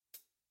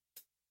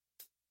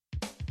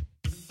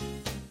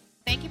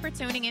Thank you for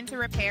tuning in to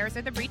Repairs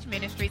of the Breach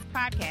Ministries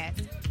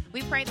podcast.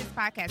 We pray this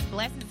podcast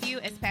blesses you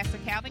as Pastor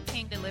Calvin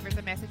King delivers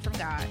a message from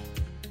God.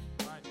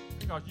 Right?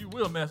 Because you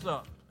will mess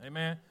up.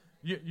 Amen.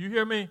 You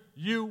hear me?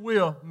 You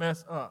will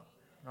mess up.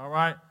 All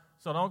right?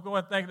 So don't go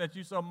and think that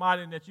you're so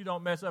mighty and that you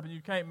don't mess up and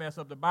you can't mess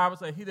up. The Bible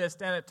says, he that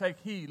standeth, take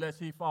heed lest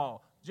he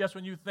fall. Just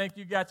when you think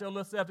you got your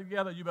little self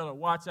together, you better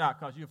watch out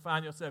because you'll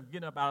find yourself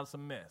getting up out of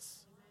some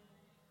mess.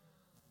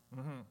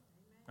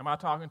 Am I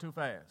talking too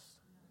fast?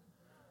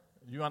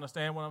 You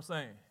understand what I'm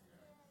saying?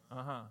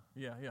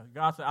 Yeah.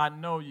 God said, I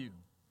know you.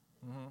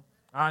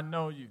 I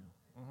know you.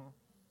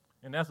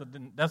 And that's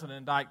an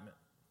indictment.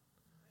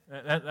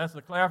 That's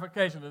a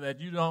clarification that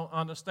you don't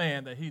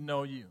understand that he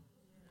know you.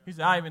 He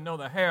said, I even know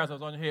the hairs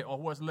that's on your head or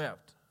what's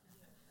left.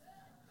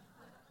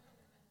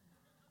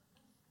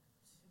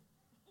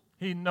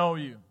 He know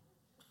you.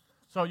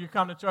 So you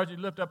come to church, you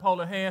lift up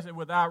holy hands, and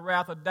without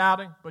wrath or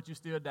doubting, but you're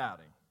still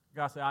doubting.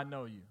 God said, I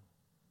know you.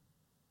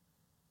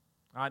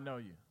 I know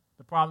you.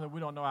 The problem is we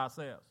don't know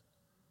ourselves.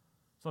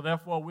 So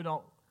therefore, we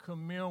don't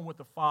commune with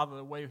the Father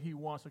the way he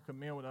wants to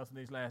commune with us in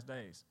these last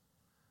days.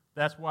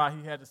 That's why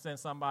he had to send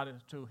somebody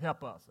to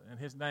help us, and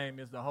his name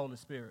is the Holy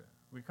Spirit.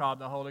 We call it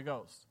the Holy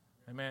Ghost.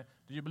 Amen.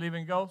 Do you believe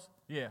in ghosts?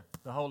 Yeah,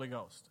 the Holy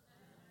Ghost.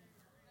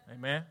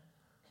 Amen.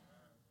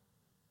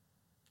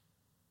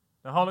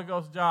 The Holy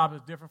Ghost's job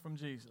is different from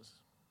Jesus.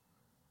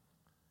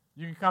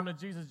 You can come to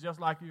Jesus just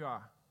like you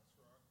are.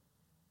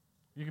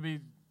 You can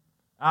be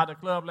out at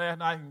the club last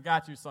night and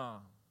got you some.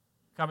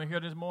 Come in here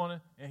this morning,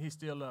 and he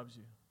still loves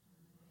you.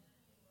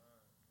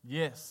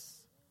 Yes,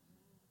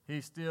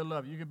 he still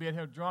loves you. You can be in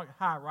here drunk,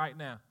 high right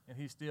now, and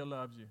he still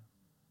loves you.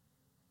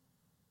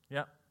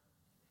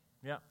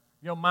 Yep.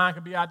 Your mind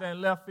could be out there in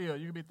left field.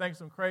 You could be thinking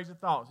some crazy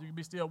thoughts. You could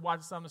be still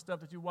watching some of the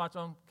stuff that you watch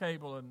on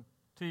cable and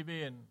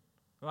TV and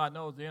God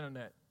knows the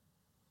internet.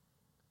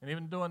 And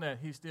even doing that,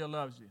 he still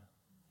loves you.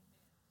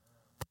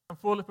 I'm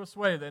fully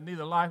persuaded that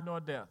neither life nor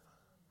death,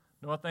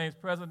 nor things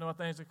present, nor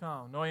things to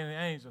come, nor any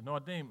angels, nor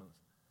demons,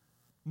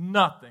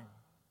 nothing,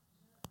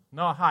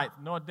 nor height,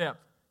 nor depth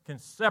can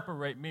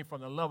separate me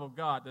from the love of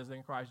God that's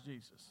in Christ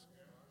Jesus.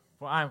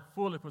 For I am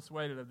fully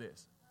persuaded of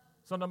this.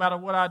 So no matter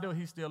what I do,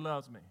 he still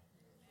loves me.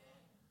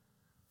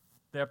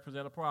 That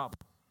presents a problem.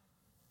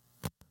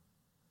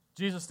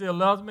 Jesus still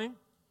loves me,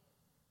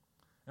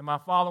 and my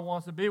Father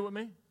wants to be with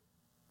me,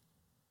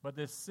 but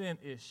this sin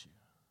issue,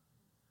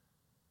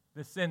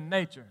 this sin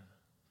nature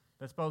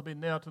that's supposed to be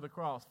nailed to the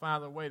cross,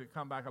 finds a way to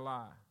come back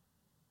alive.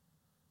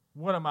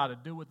 What am I to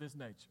do with this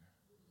nature?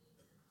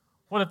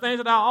 Well, the things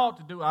that I ought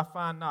to do, I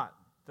find not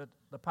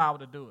the power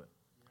to do it.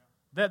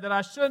 That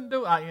I shouldn't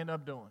do, I end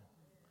up doing.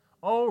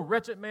 Oh,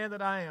 wretched man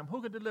that I am,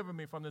 who can deliver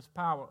me from this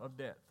power of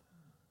death?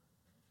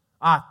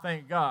 I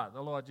thank God,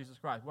 the Lord Jesus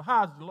Christ. Well,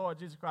 how is the Lord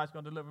Jesus Christ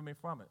going to deliver me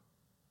from it?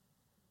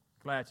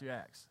 Glad you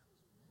asked.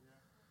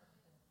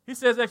 He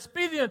says,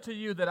 expedient to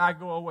you that I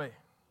go away.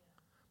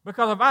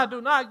 Because if I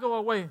do not go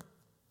away,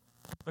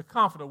 the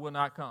Comforter will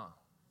not come.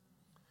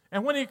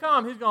 And when he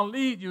comes, he's going to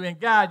lead you and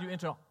guide you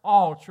into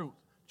all truth.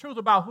 Truth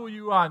about who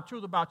you are and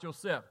truth about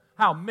yourself,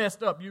 how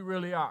messed up you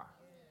really are.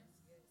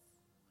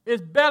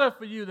 It's better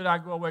for you that I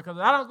go away, because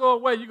if I don't go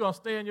away, you're going to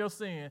stay in your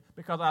sin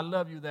because I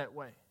love you that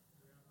way.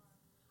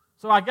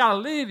 So I got to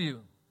leave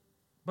you,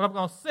 but I'm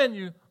going to send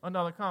you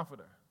another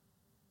Comforter.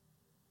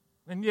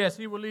 And yes,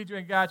 he will lead you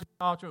and guide you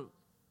in all truth.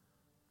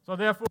 So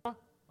therefore,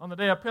 on the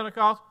day of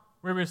Pentecost,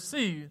 we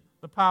receive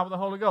the power of the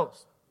Holy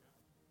Ghost.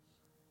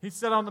 He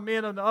sat on the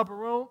men in the upper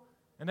room,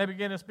 and they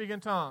began to speak in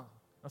tongues,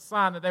 a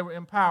sign that they were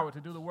empowered to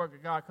do the work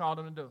that God called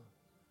them to do.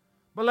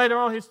 But later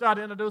on, he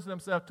started introducing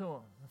himself to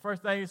them. The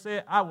first thing he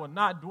said, I will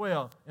not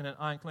dwell in an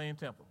unclean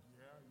temple.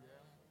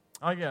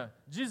 Oh, yeah.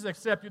 Jesus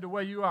accepts you the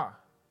way you are.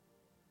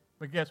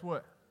 But guess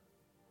what?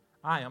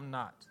 I am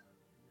not.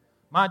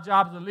 My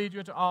job is to lead you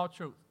into all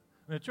truth.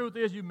 And the truth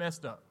is you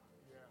messed up.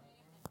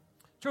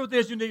 Truth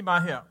is you need my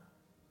help.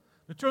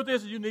 The truth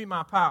is you need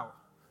my power.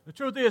 The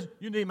truth is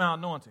you need my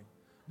anointing.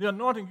 The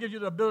anointing gives you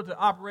the ability to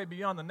operate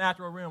beyond the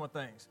natural realm of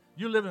things.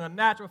 You live in a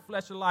natural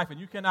fleshly life, and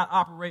you cannot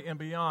operate in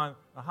beyond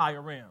a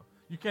higher realm.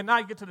 You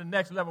cannot get to the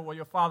next level where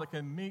your Father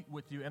can meet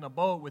with you and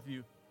abode with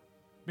you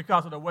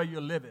because of the way you're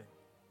living.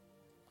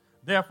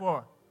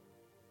 Therefore,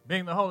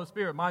 being the Holy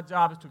Spirit, my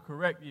job is to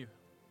correct you,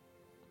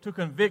 to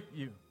convict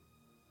you,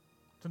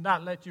 to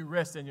not let you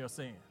rest in your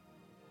sin.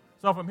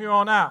 So from here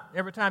on out,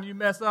 every time you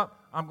mess up,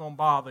 I'm going to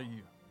bother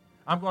you.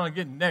 I'm going to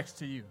get next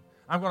to you.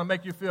 I'm going to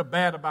make you feel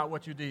bad about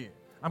what you did.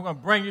 I'm going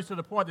to bring you to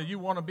the point that you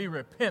want to be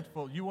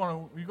repentful. You're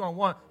going to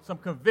want some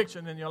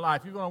conviction in your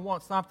life. You're going to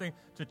want something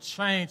to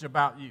change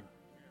about you.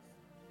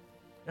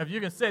 If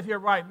you can sit here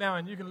right now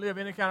and you can live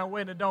any kind of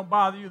way and it don't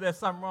bother you, there's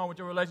something wrong with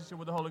your relationship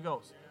with the Holy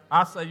Ghost.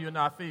 I say you're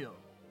not filled.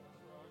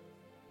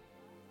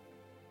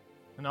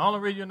 And the only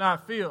reason you're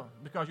not filled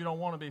is because you don't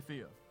want to be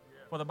filled.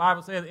 For the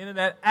Bible says, any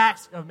that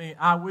ask of me,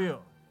 I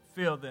will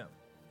fill them.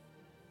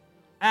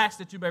 Ask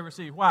that you may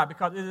receive. Why?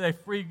 Because it is a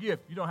free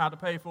gift. You don't have to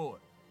pay for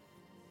it.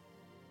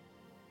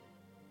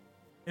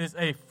 It is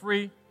a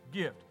free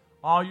gift.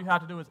 All you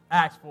have to do is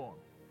ask for them.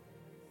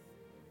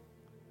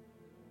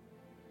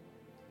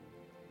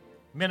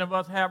 Many of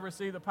us have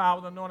received the power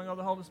of the anointing of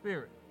the Holy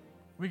Spirit.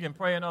 We can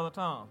pray in other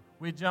tongues.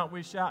 We jump,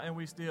 we shout, and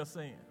we still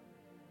sin.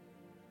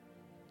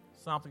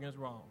 Something is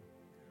wrong.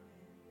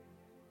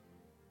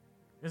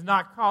 It's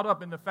not caught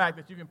up in the fact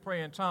that you can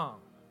pray in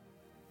tongues.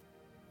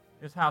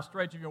 It's how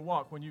straight you can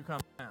walk when you come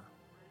down.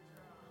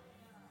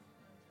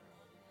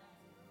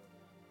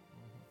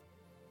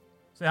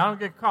 See, I don't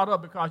get caught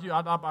up because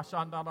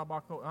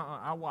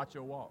I watch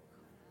your walk.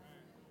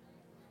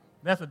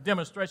 That's a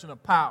demonstration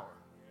of power.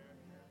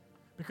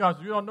 Because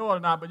you don't know it or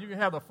not, but you can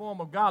have the form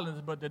of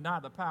godliness but deny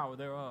the power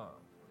thereof.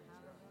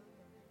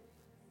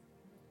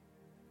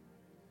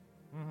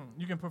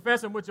 You can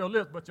profess him with your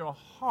lips, but your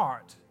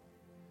heart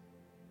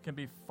can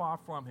be far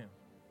from him.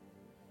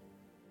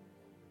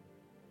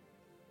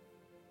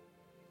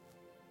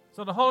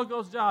 So the Holy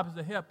Ghost's job is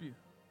to help you,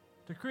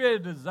 to create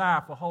a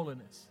desire for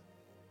holiness,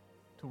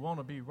 to want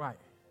to be right.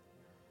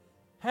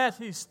 Has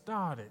he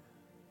started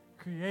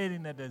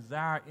creating a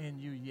desire in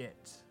you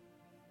yet?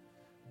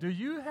 Do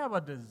you have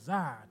a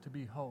desire to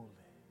be holy,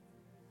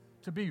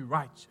 to be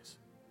righteous?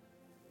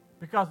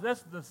 Because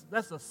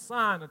that's a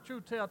sign, a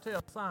true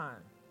telltale sign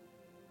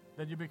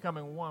that you're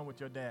becoming one with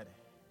your daddy,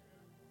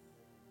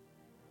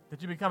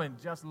 that you're becoming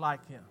just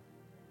like him.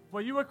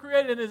 For you were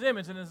created in his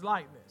image and his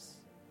likeness,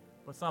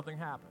 but something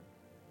happened.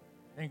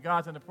 And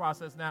God's in the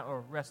process now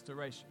of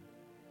restoration.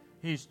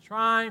 He's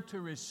trying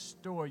to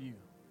restore you,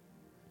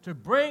 to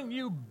bring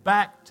you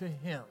back to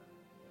him.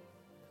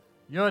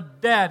 Your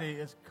daddy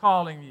is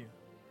calling you.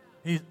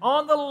 He's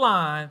on the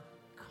line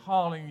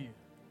calling you.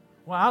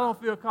 Well, I don't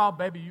feel called,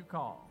 baby, you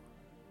call.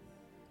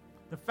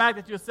 The fact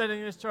that you're sitting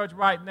in this church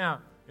right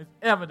now is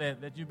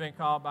evident that you've been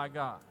called by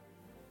God.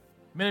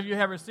 Many of you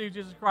have received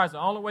Jesus Christ. The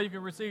only way you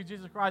can receive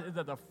Jesus Christ is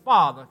that the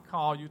Father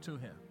call you to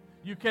him.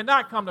 You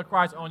cannot come to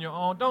Christ on your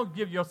own. Don't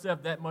give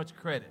yourself that much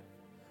credit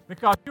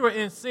because you were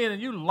in sin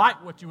and you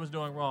liked what you was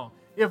doing wrong.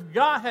 If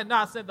God had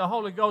not sent the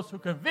Holy Ghost to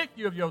convict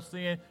you of your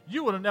sin,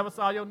 you would have never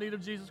saw your need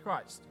of Jesus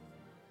Christ.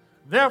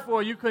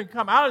 Therefore, you couldn't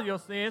come out of your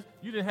sins.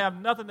 You didn't have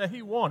nothing that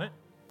he wanted.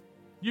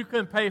 You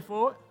couldn't pay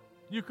for it.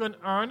 You couldn't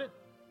earn it.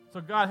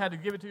 So God had to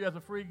give it to you as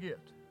a free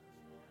gift.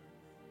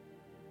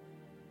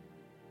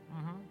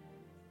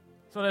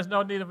 So there's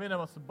no need of any of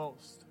us to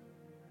boast.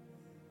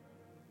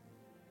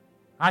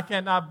 I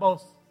cannot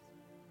boast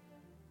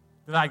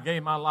that I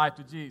gave my life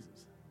to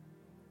Jesus.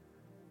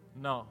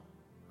 No.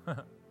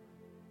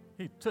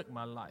 He took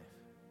my life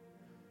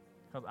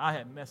because I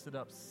had messed it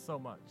up so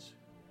much.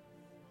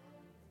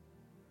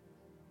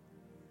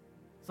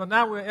 So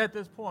now we're at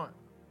this point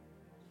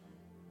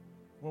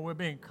where we're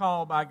being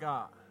called by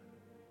God.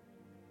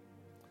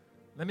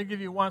 Let me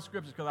give you one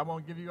scripture because I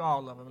won't give you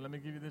all of them. Let me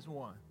give you this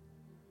one.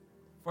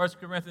 1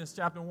 Corinthians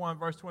chapter 1,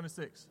 verse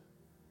 26.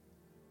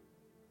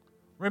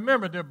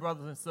 Remember, dear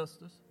brothers and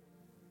sisters,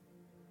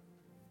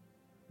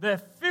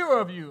 that few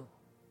of you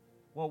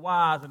were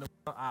wise in the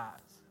world's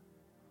eyes,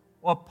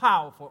 or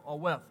powerful or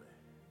wealthy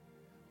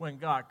when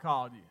God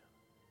called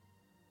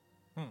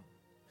you.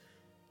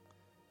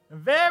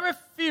 Very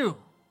few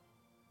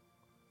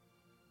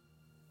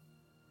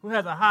who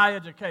has a high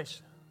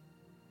education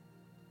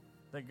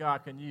that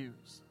God can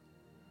use.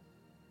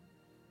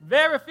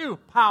 Very few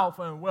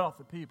powerful and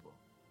wealthy people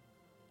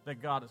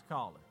that God is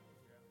calling.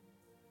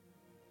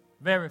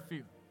 Very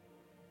few.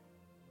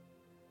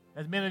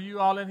 As many of you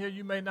all in here,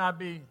 you may not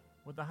be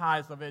with the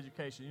highest of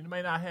education. You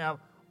may not have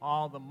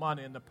all the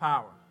money and the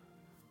power.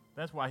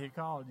 That's why he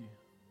called you.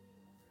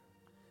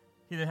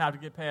 He didn't have to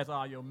get past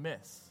all your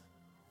mess.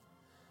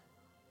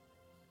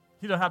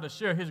 He don't have to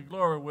share his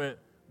glory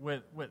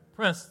with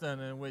Princeton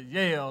and with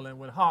Yale and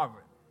with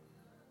Harvard.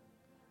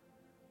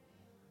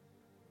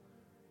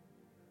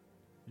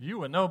 You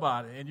were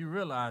nobody, and you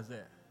realize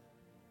that.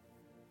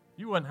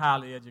 You weren't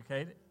highly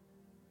educated.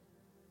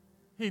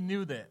 He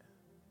knew that.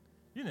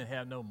 You didn't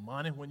have no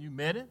money when you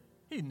met him.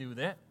 He knew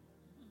that.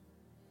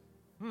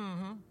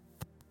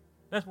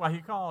 That's why he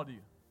called you.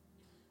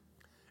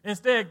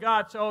 Instead,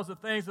 God chose the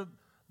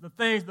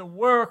things the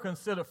world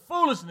considered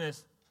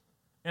foolishness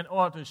in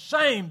order to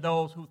shame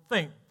those who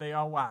think they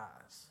are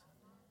wise.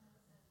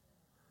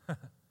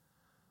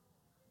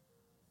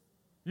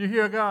 You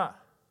hear God?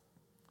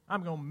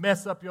 I'm going to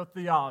mess up your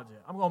theology.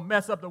 I'm going to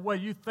mess up the way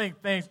you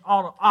think things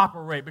ought to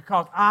operate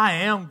because I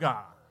am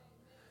God.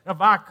 If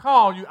I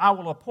call you, I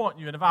will appoint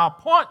you. And if I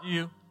appoint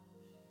you,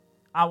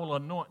 I will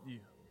anoint you.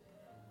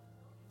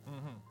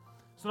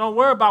 So don't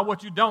worry about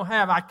what you don't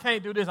have. I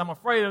can't do this. I'm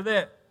afraid of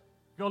that.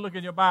 Go look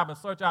in your Bible and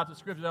search out the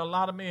scripture. There are a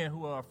lot of men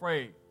who are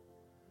afraid.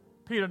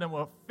 Peter and them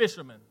were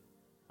fishermen.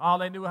 All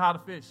they knew was how to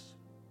fish.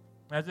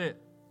 That's it.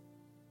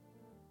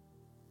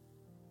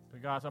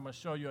 But God said, I'm going to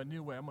show you a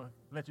new way. I'm going to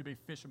let you be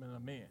fishermen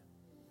of men.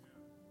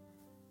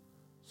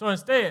 So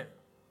instead,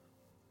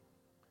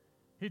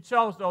 he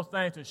chose those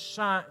things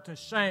to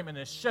shame and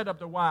to shut up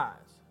the wise.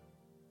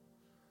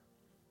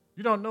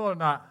 You don't know it or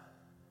not,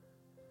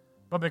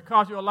 but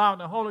because you're allowing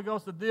the Holy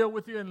Ghost to deal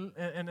with you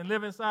and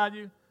live inside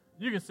you,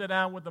 you can sit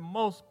down with the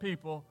most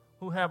people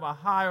who have a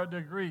higher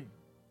degree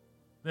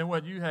than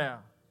what you have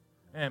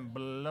and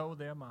blow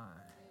their mind.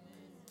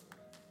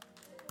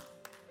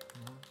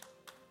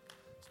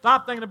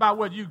 Stop thinking about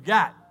what you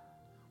got,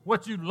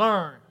 what you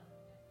learned,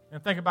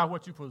 and think about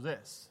what you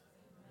possess.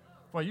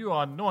 For you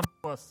are anointed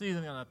for a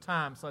season and a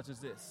time such as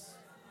this.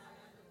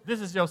 This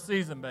is your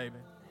season, baby.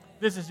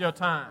 This is your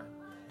time.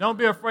 Don't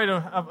be afraid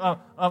of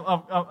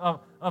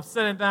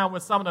sitting down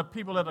with some of the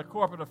people at a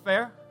corporate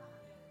affair.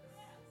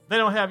 They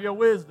don't have your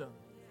wisdom.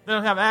 They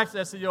don't have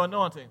access to your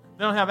anointing.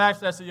 They don't have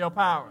access to your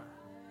power.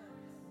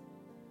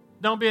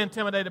 Don't be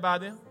intimidated by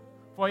them.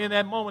 For in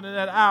that moment, in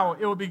that hour,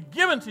 it will be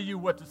given to you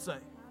what to say.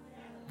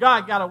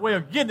 God got a way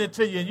of getting it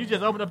to you, and you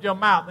just open up your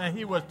mouth, and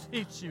he will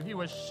teach you. He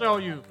will show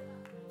you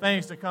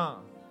things to come.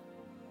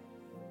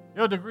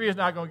 Your degree is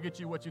not going to get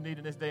you what you need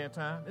in this day and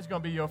time. It's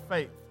going to be your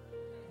faith.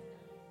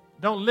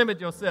 Don't limit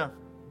yourself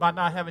by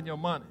not having your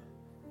money.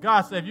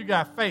 God said if you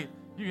got faith,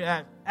 you can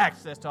have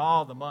access to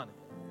all the money.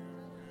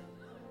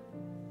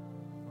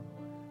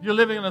 You're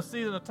living in a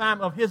season of time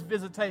of his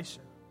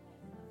visitation,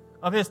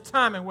 of his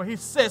timing where he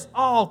sets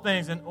all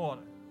things in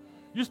order.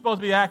 You're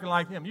supposed to be acting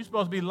like him. You're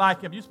supposed to be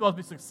like him. You're supposed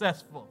to be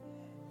successful.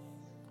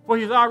 For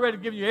he's already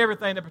given you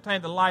everything that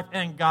pertains to life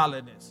and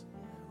godliness.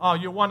 Oh,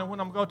 you're wondering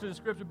when I'm going to the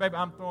scripture, baby?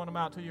 I'm throwing them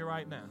out to you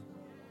right now.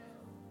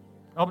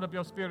 Open up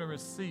your spirit and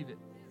receive it.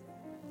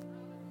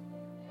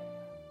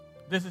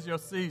 This is your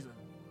season.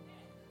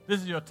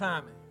 This is your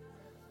timing.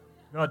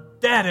 Your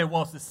daddy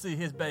wants to see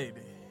his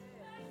baby.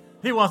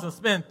 He wants to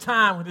spend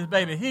time with his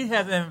baby. He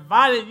has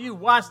invited you,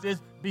 watch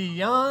this,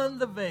 beyond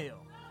the veil.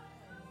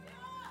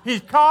 He's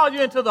called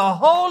you into the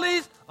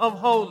holies of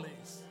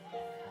holies.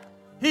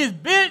 He's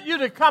bid you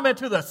to come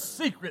into the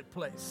secret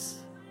place.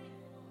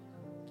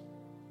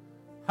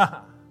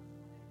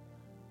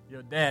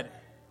 Your daddy,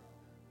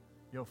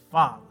 your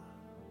father.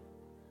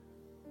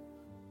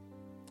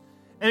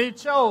 And he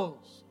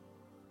chose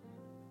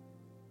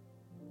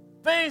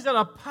things that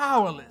are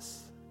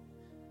powerless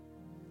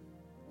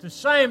to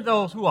shame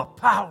those who are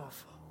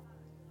powerful.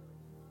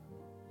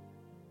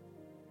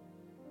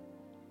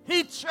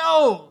 He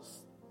chose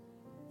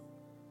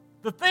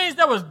the things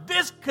that was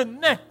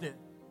disconnected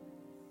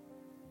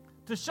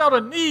to show the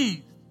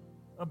need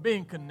of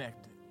being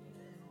connected.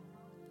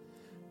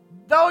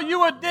 Though you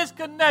were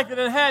disconnected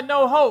and had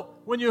no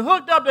hope, when you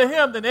hooked up to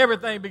him, then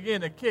everything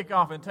began to kick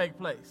off and take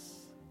place.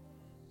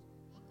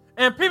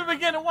 And people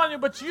began to wonder,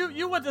 but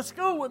you went to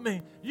school with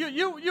me.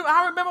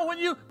 I remember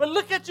when but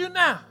look at you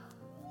now.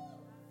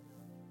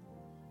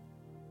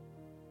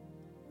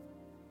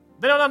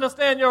 They don't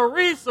understand your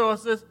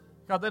resources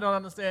because they don't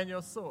understand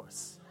your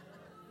source.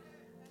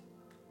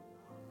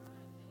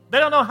 They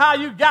don't know how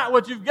you got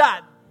what you've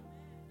got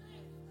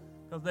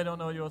because they don't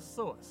know your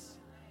source.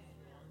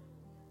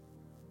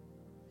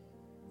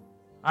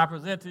 I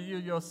present to you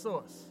your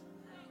source.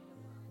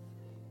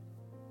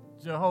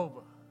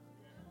 Jehovah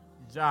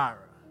Jireh,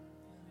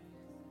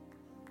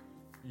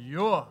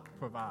 your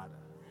provider.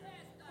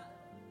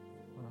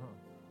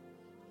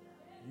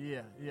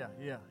 Yeah.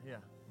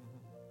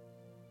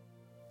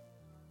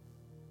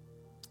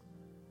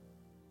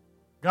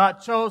 God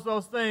chose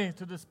those things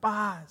to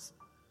despise.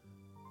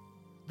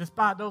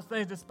 Despite those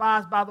things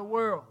despised by the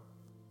world.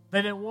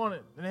 They didn't want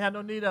it. They had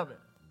no need of it.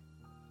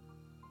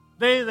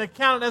 They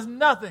counted as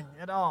nothing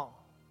at all.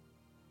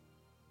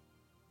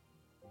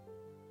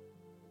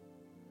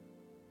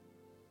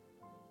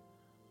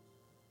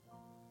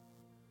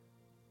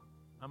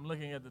 I'm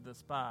looking at the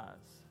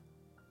despised.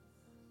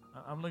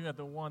 I'm looking at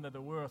the one that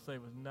the world say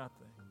was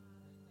nothing.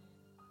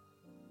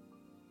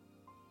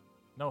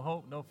 No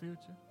hope, no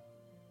future.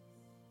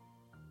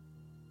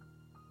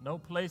 No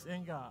place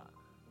in God.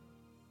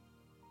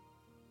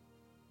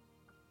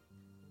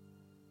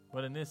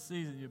 But in this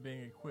season, you're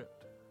being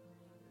equipped.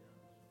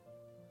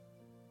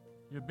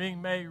 You're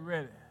being made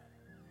ready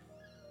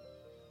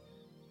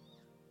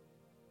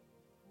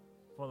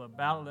for the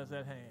battle that's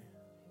at hand.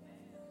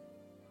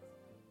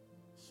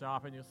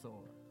 Sharpen your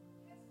sword.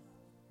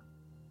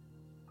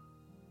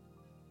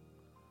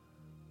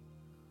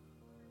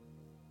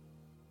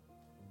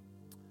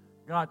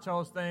 God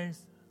chose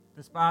things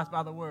despised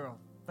by the world,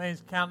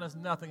 things counted as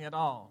nothing at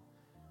all,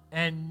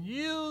 and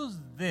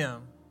used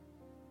them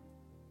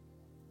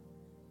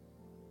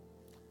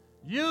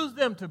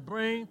to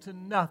bring to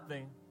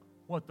nothing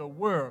what the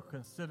world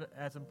considered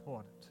as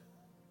important.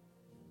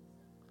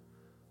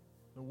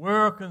 The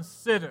world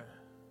considered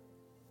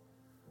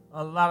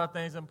a lot of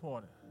things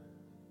important,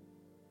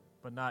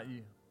 but not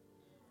you.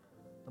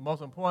 The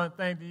most important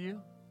thing to you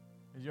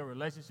is your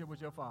relationship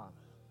with your Father.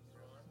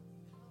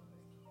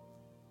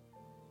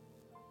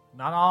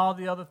 Not all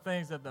the other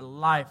things that the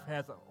life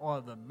has,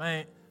 or the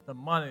money,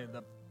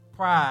 the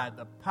pride,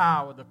 the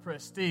power, the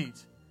prestige.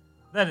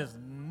 That is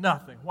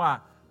nothing. Why?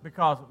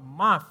 Because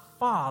my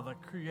Father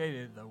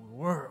created the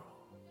world.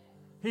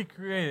 He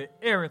created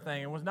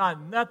everything. It was not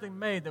nothing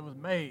made that was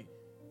made.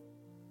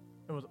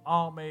 It was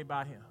all made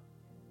by Him.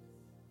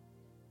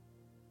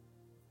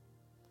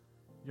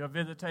 Your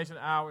visitation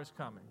hour is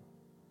coming.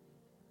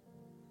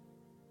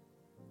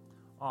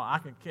 Oh, I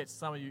can catch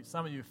some of you.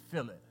 Some of you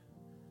feel it.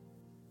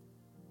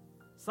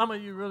 Some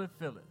of you really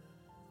feel it.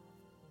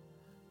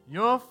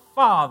 Your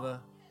Father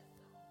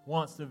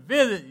wants to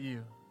visit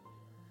you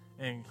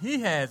And he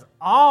has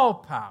all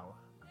power.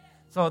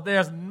 So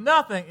there's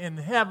nothing in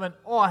heaven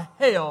or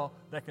hell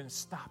that can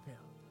stop him.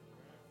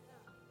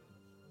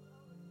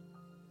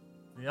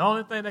 The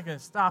only thing that can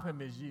stop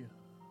him is you.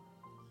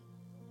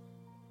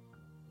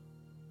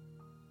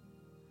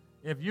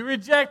 If you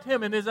reject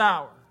him in this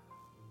hour,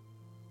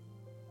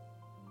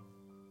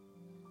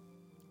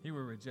 he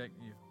will reject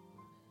you.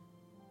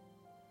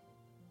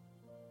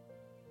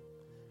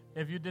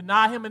 If you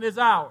deny him in this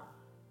hour,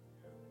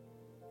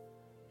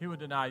 he will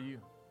deny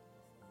you.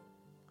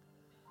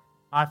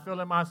 I feel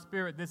in my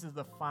spirit this is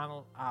the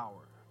final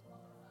hour.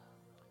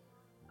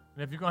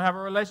 And if you're going to have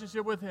a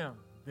relationship with him,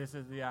 this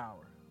is the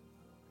hour.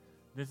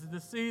 This is the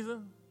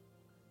season,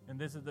 and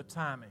this is the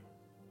timing.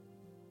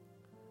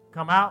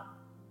 Come out,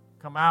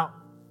 come out,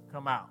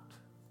 come out.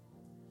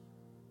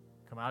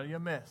 Come out of your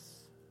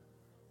mess.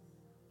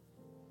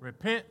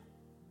 Repent.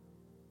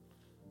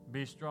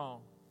 Be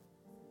strong.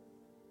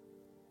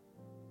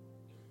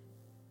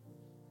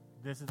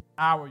 This is the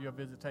hour of your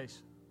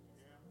visitation.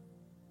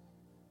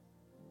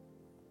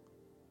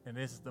 And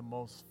this is the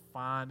most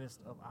finest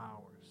of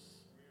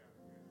hours.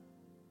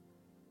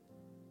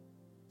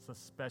 It's a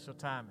special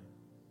timing.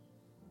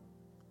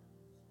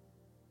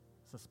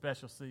 It's a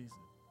special season.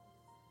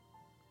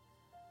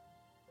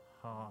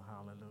 Oh,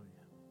 hallelujah.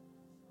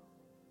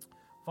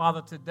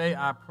 Father, today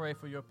I pray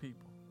for your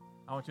people.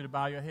 I want you to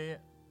bow your head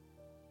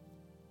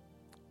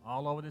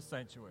all over this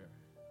sanctuary.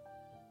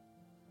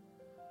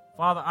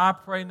 Father, I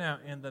pray now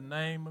in the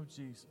name of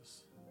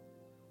Jesus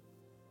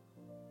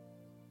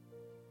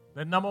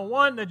that number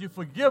one, that you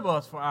forgive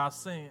us for our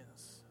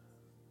sins.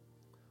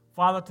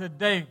 Father,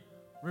 today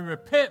we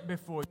repent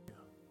before you.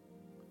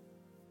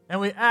 And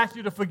we ask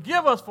you to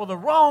forgive us for the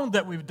wrong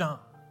that we've done.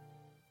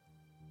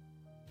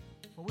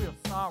 For we are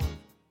sorry.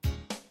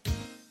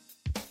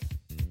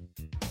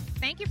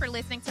 Thank you for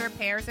listening to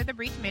Repairers of the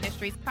Breach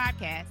Ministries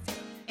podcast.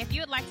 If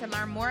you would like to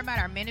learn more about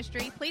our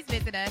ministry, please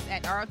visit us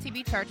at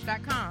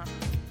rotbchurch.com.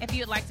 If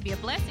you would like to be a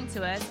blessing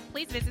to us,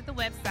 please visit the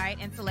website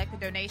and select the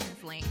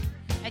donations link.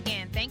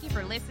 Again, thank you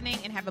for listening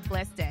and have a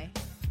blessed day.